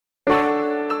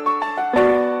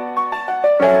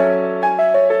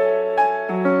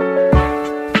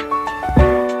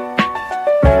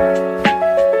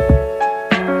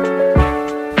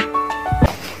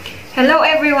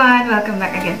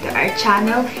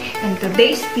channel. And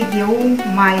today's video,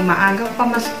 may maagang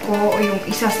pamasko o yung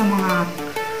isa sa mga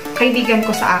kaibigan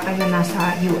ko sa akin na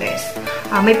nasa US.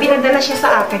 May pinadala siya sa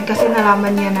akin kasi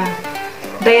nalaman niya na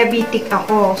diabetic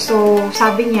ako. So,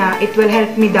 sabi niya, it will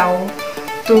help me daw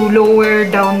to lower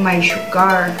down my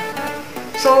sugar.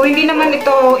 So, hindi naman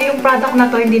ito, yung product na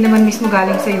to, hindi naman mismo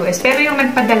galing sa US. Pero yung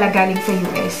nagpadala galing sa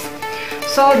US.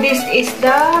 So, this is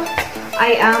the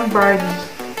I Am Barley.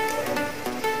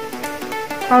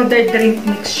 Powdered drink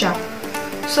mix siya.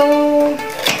 So,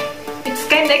 it's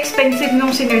kinda expensive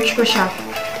nung sinearch ko siya.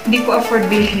 Hindi ko afford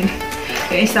bilhin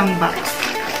yung isang box.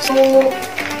 So,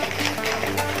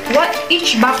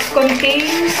 each box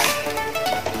contains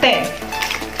 10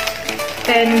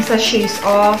 sachets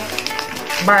of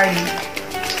barley.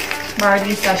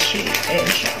 Barley sachet.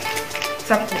 Ayan siya.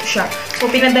 10 siya.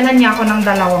 So, pinadala niya ako ng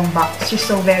 2 box. She's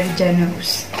so very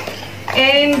generous.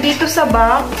 And dito sa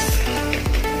box,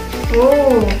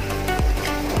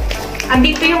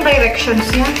 andito yung directions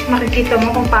niya. Makikita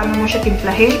mo kung paano mo siya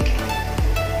timplahin.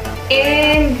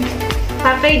 And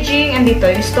packaging, andito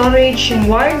yung storage, yung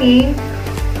warning.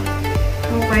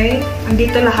 Okay.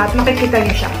 Andito lahat. Makikita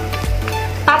niyo siya.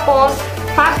 Tapos,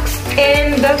 facts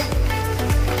and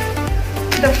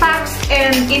the facts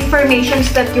and informations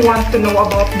that you want to know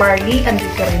about barley,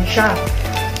 andito rin siya.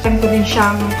 Time ko din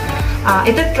siyang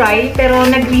ito try, pero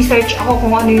nag-research ako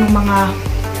kung ano yung mga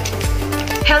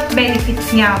health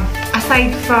benefits niya.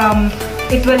 Aside from,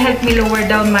 it will help me lower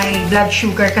down my blood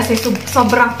sugar kasi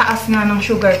sobrang taas nga ng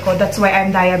sugar ko. That's why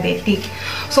I'm diabetic.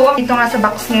 So, ito nga sa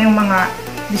box niya yung mga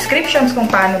descriptions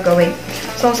kung paano gawin.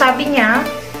 So, sabi niya,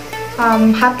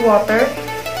 hot water.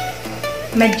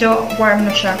 Medyo warm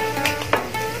na siya.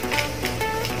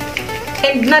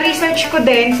 And na-research ko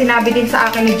din, sinabi din sa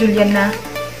akin ni Julian na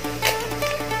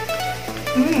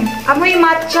amoy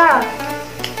matcha.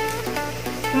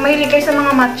 Mahilig kayo sa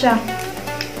mga matcha.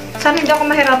 Sana hindi ako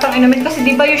mahirapang inumin kasi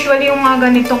di ba usually yung mga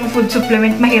ganitong food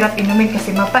supplement mahirap inumin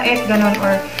kasi mapait, ganon,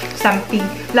 or something.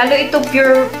 Lalo ito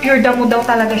pure damo daw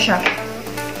talaga siya.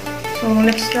 So,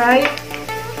 let's try.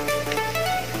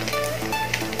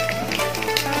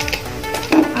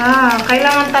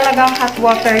 Kailangan talagang hot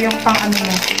water yung pang ano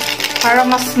mo. Para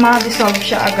mas ma-dissolve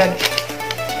siya agad.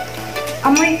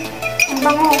 Amoy, ang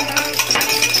bango.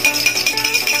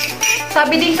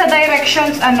 Sabi din sa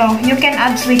directions, you can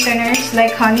add sweeteners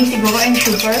like honey, siguro, and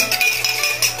sugar.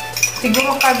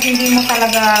 Siguro pag hindi mo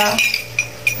talaga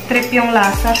trip yung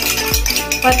lasa.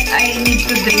 But I need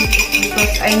to drink it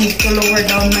because I need to lower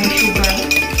down my sugar.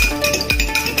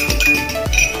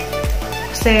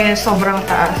 Kasi sobrang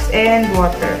taas. And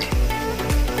water.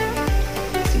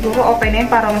 Siguro okay na yun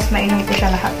para mas mainom ko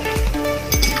siya lahat.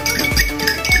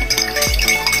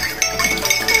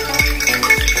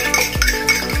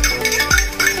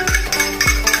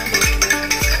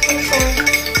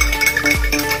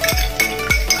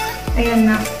 Ayan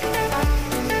na.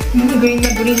 Green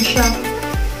na green siya.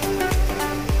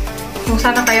 So,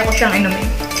 sana kaya ko siyang inumin.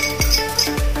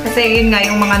 Kasi yun nga,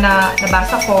 yung mga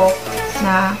nabasa ko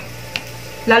na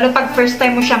lalo pag first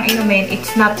time mo siyang inumin,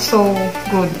 it's not so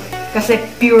good. Kasi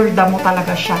pure damo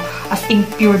talaga siya. As in,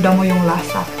 pure damo yung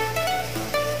lasa.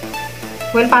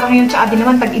 Well, parang yung tsaa din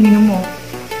naman pag ininom mo.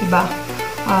 Diba?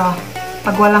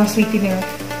 Pag walang sweetener,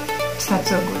 it's not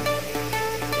so good.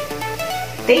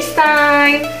 Taste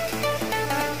time!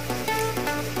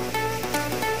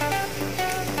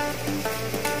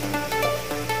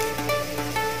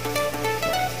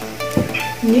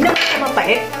 Hindi naman siya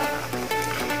mapait.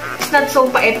 It's not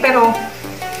so pait, pero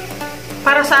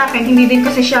para sa akin, hindi din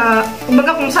kasi siya,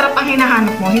 kumbaga kung sarap ang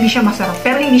hinahanap mo, hindi siya masarap.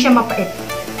 Pero hindi siya mapait.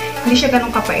 Hindi siya ganun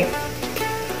kapait.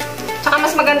 Tsaka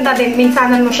mas maganda din,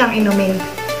 minsanan mo siyang inumin.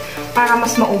 Para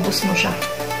mas maubos mo siya.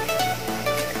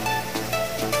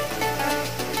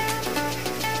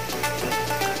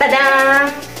 Tada!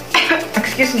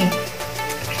 Excuse me.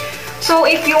 So,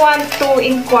 if you want to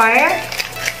inquire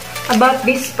about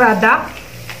this product,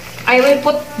 I will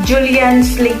put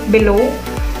Julian's link below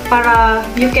para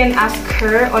you can ask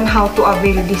her on how to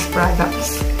avail these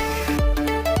products.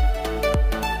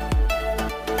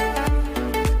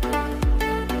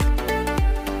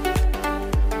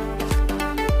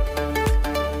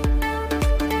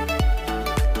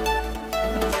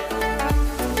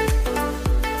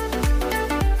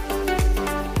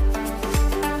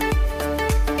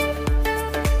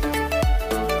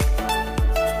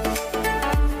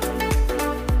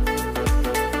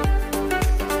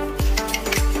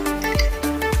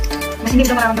 Mas hindi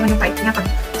ko mararamdaman yung fight niya pag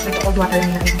cold water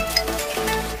nila.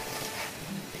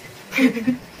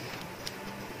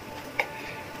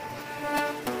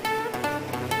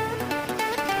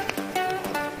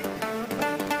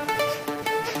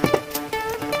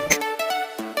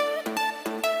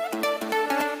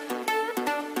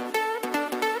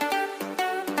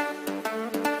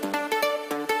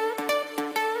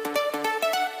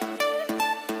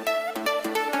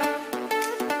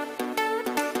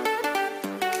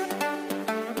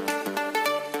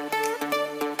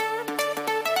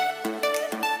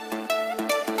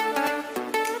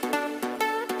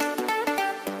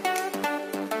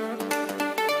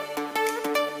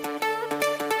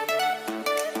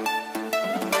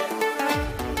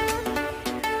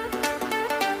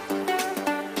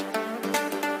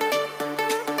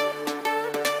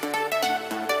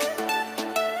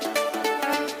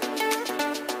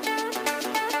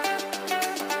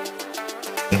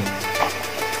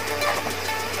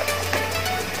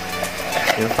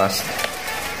 You're fast.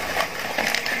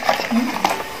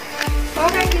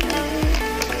 Alright.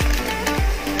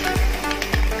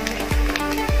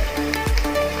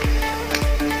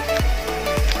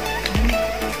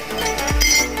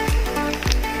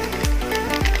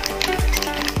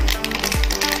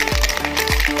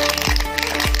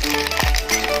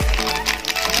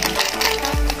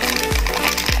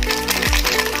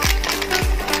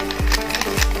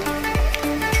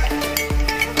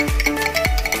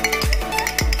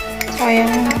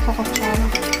 Sayang yung nakakutsara.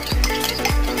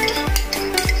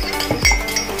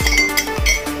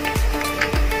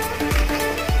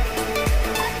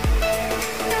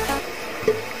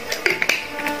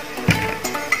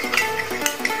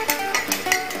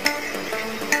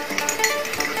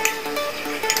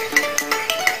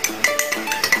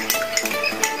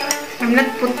 I'm not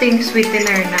putting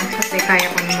sweetener na kasi kaya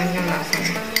ko naman yung lasa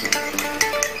niya.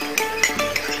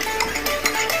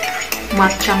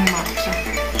 Matchang matcha.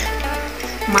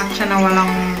 Matcha na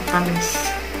walang tamis.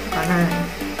 Ganun.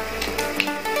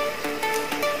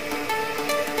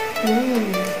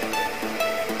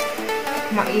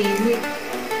 Mainit.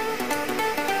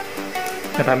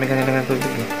 Marami ka nilang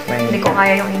tubig eh. Hindi ko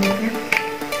kaya yung init niya.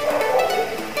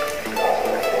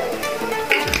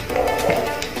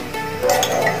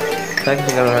 Sabi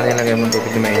siguro na nilagay mo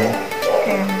tubig na mainit.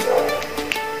 Kaya.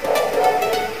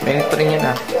 Mainit pa rin yan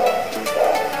ah.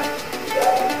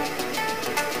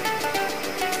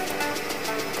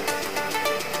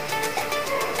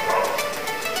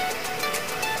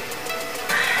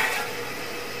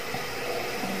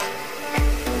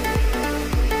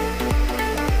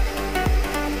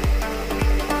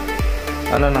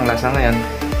 Ano nang lasa ngayon?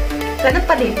 Ganun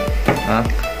pa din. Ha?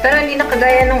 Pero hindi na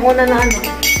kagaya nung una na ano.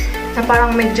 Na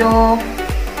parang medyo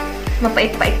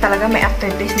mapait-pait talaga. May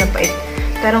aftertaste na pait.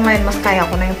 Pero ngayon mas kaya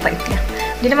ko na yung pait niya.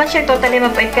 Hindi naman siya totally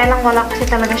mapait. Kaya lang wala kasi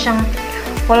talaga siyang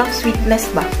walang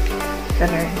sweetness ba?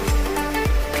 Ganun.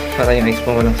 Para yung ex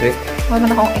mo walang sweet?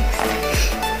 Wala na akong ex.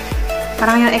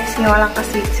 Parang yung ex niya walang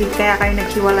ka-sweet-sweet. Kaya kayo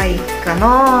naghiwalay.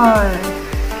 Ganon.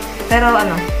 Pero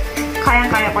ano,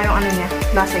 kayang-kaya ko yung ano niya.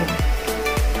 Lasa niya.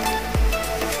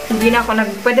 Hindi na ako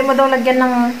pwede mo daw lagyan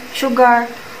ng sugar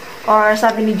or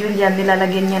sabi ni Julian,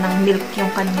 nilalagyan niya ng milk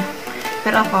yung kanya.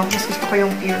 Pero ako, mas gusto ko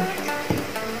yung pure.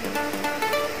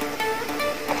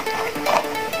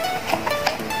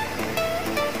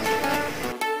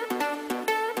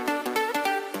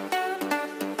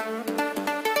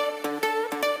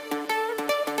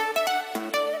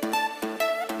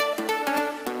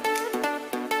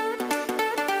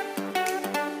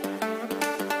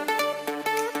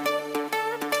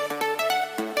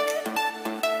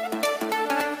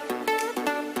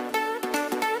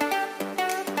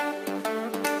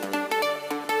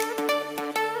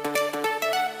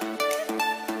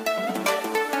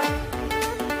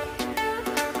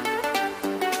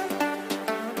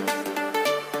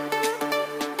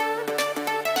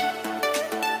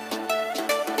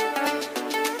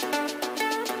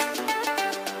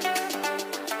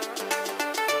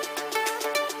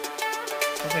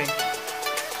 Okay.